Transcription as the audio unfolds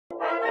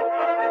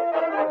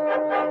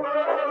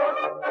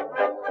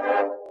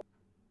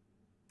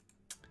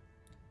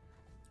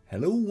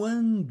Hello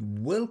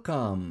and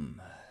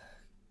welcome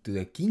to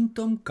the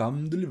Kingdom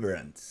Come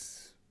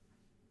Deliverance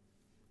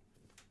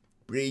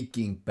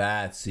Breaking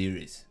Bad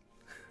series.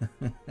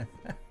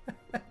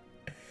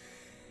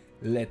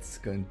 Let's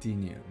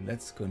continue.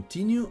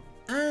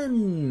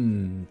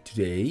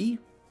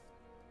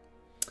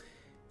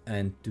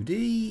 And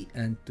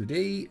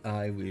today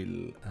I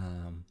will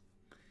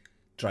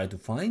try to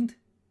find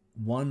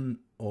one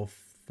of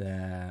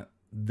the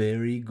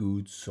very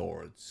good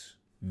swords.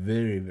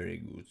 Very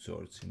good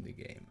swords in the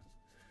game.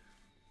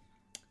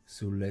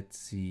 So let's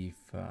see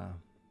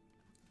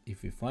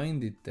if we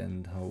find it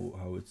and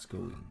how it's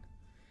going.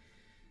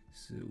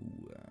 So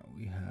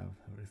we have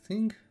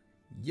everything.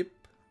 Yep.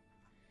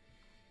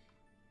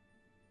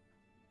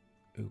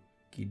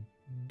 Okie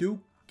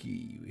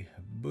dokie. We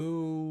have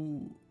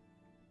bow.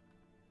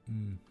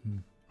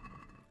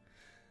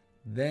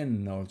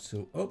 Then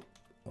also, oh,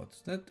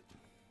 what's that?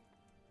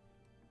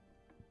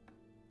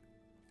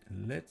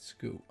 Let's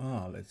go.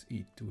 Let's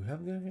eat. Do we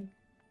have there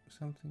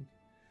something?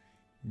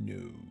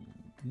 No.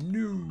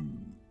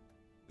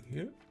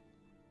 Here?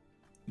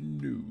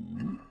 No.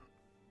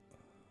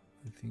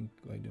 I think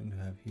I don't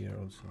have here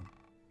also.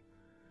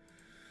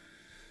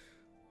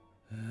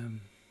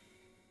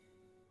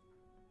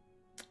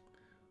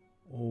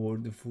 Or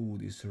the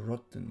food is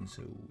rotten,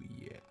 so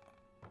yeah.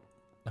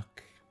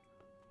 Okay.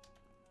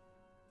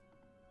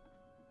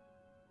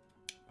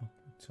 Oh,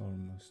 it's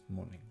almost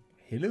morning.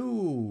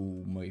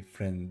 Hello, my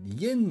friend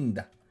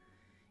Yenda.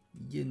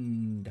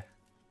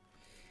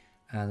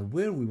 And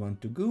where we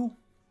want to go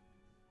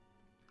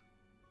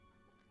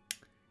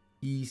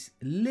is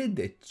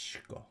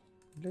Ledechko.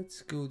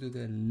 Let's go to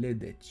the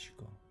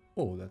Ledechko.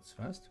 Oh, that's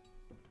fast.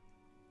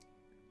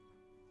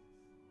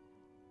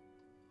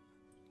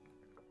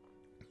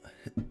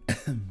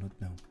 Not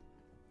now.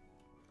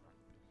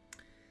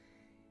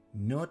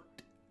 Not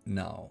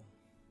now.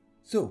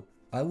 So,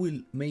 I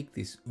will make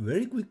this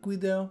very quick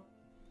video.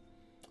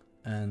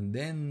 And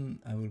then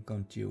I will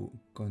continue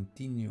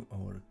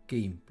our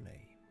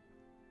gameplay.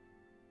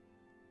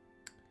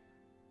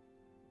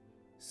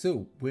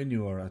 So when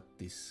you are at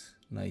this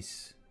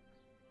nice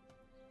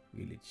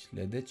village,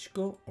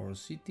 Ledechko or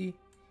city,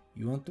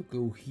 you want to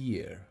go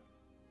here.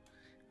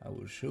 I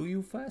will show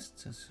you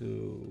fast,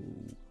 so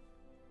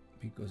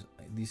because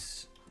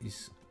this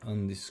is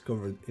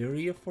undiscovered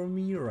area for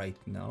me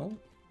right now.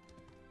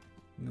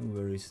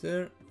 Nowhere is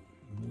there.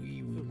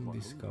 We will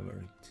discover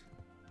it.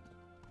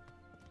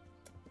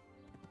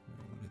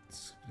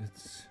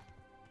 Let's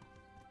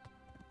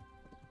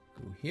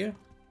go here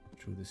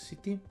through the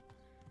city.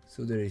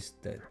 So there is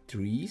the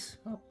trees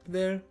up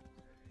there.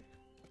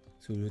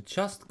 So you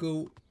just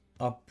go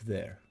up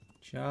there.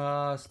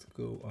 Just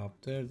go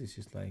up there. This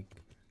is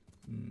like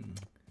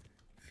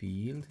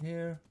field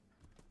here.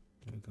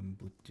 You can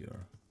put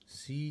your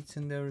seeds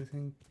and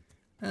everything.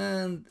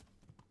 And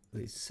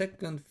the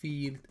second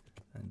field,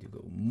 and you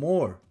go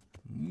more.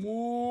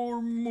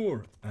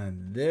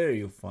 And there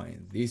you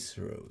find this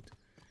road.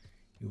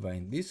 You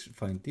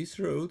find this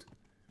road,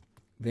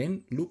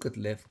 then look at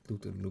left,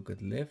 look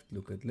at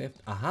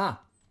left. Aha!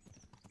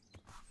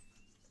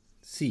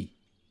 See,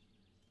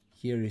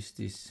 here is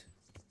this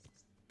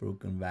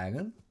broken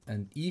wagon,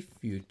 and if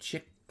you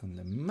check on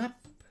the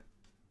map,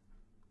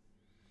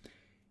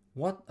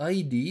 what I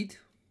did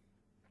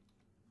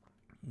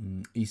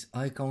is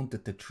I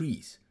counted the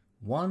trees.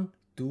 1,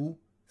 2,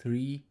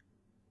 3.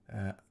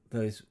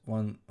 There is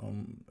one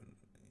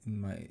in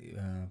my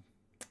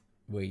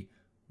way.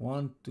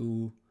 1,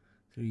 2,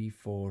 3,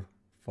 4,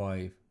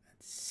 5, and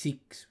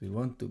 6. We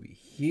want to be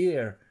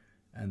here,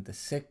 and the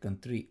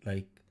second tree,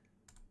 like,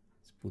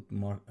 let's put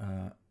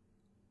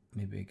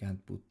maybe I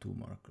can't put 2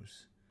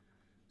 markers.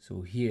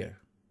 So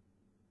here,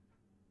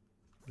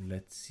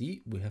 let's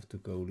see. We have to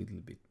go a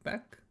little bit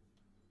back.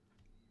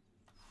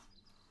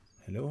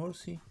 Hello,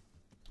 horsey.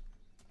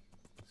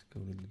 Let's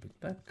go a little bit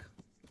back.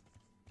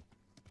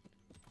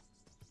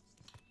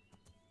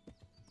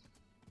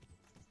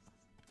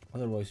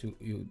 Otherwise,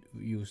 you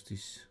use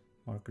this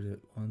marker.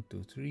 1,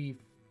 2, 3,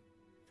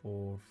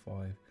 4,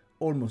 5,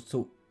 almost.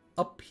 So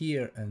up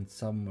here and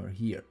somewhere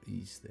here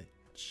is the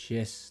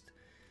chest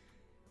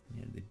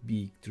near the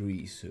big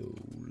tree. So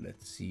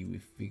let's see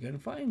if we can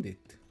find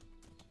it.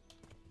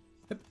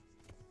 Yep.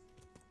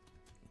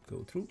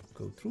 Go through.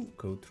 Thank you.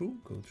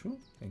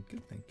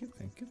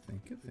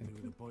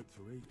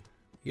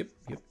 Yep.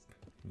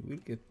 You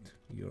will get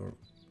your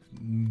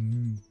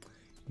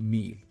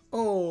meal.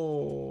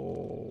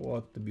 Oh,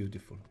 what a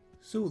beautiful.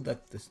 So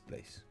that's this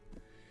place.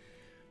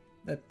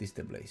 That is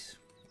the place.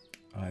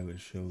 I will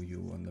show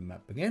you on the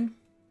map again.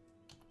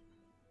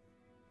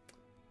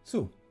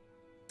 So,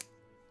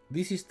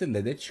 this is the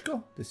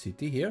Ledechko, the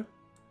city here.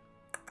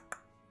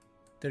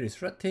 There is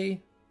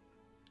Rate,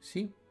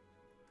 see?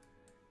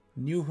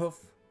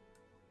 Newhof,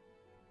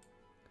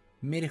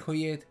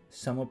 Merhoyed,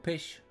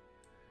 Samopesh.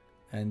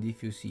 And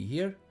if you see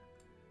here,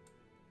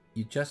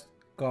 you just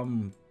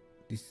come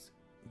this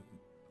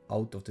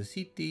out of the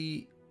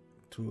city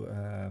through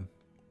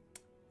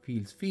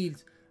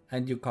fields,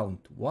 and you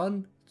count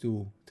 1,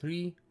 2,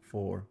 3,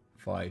 4,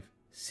 5,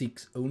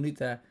 6. Only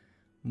the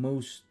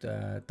most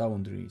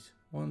down trees.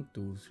 1,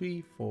 2,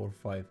 3, 4,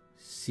 5,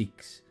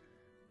 6.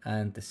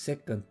 And the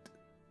second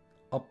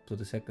up to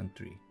the second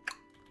tree.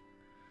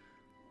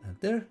 And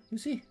there you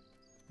see,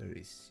 there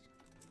is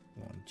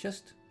one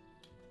chest.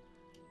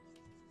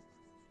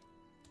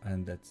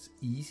 And that's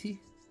easy.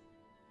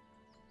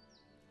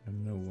 I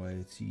don't know why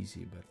it's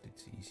easy, but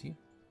it's easy.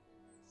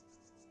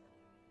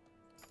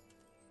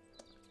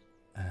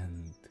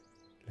 And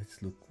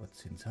let's look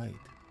what's inside.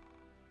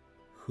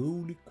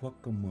 Holy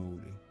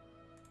guacamole.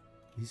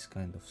 This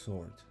kind of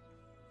sword.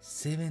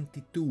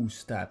 72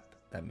 stab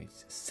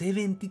damage.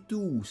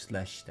 72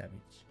 slash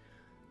damage.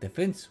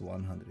 Defense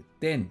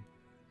 110.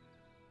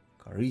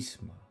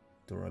 Charisma.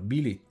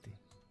 Durability.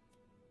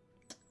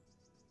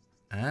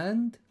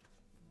 And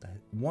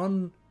that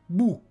one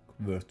book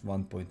worth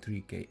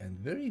 1.3k and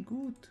very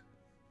good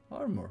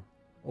armor.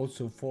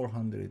 Also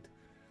 400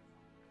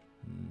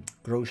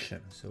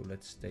 groschen. So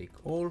let's take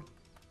all.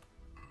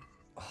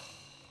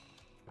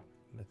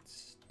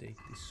 Let's take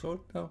this sword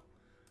now.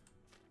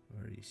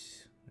 Where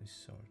is this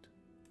sword?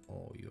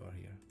 Oh, you are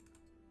here.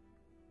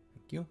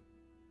 Thank you.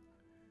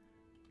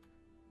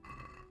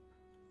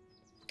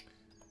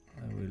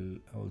 I will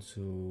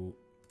also.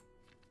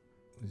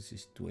 This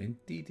is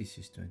 20. This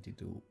is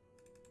 22.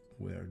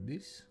 Wear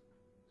this.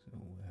 So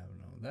we have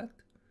now that.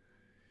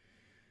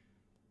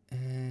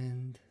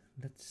 And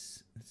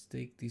let's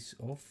take this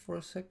off for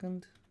a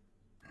second,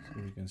 so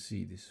you can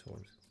see this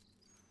sword.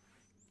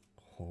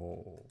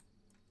 Oh.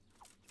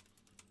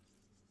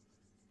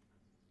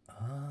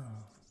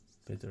 Ah,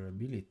 better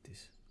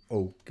abilities.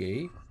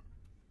 Okay.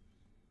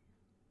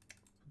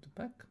 Put it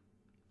back.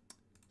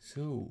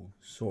 So,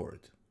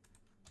 sword.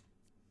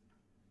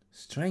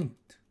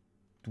 Strength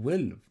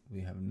 12.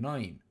 We have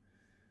 9.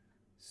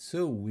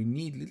 So we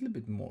need a little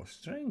bit more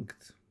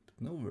strength. But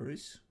no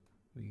worries.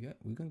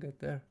 We can get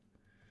there.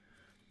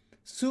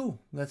 So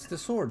that's the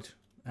sword.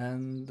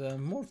 And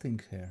more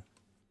things here.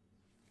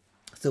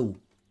 So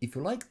if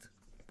you liked,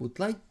 put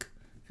like.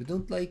 If you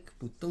don't like,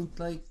 put don't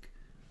like.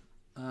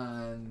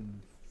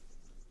 And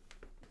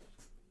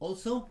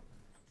also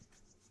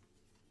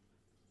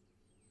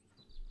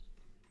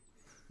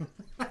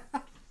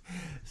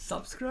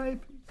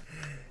subscribe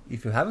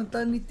if you haven't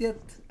done it yet,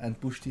 and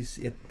push this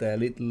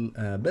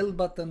little bell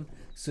button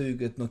so you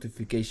get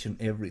notification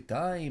every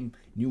time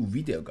new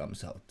video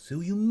comes out,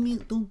 so you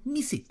don't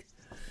miss it.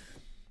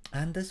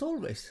 And as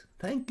always,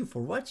 thank you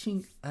for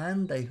watching,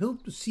 and I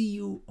hope to see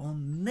you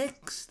on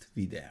next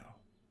video.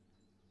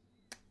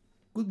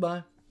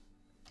 Goodbye.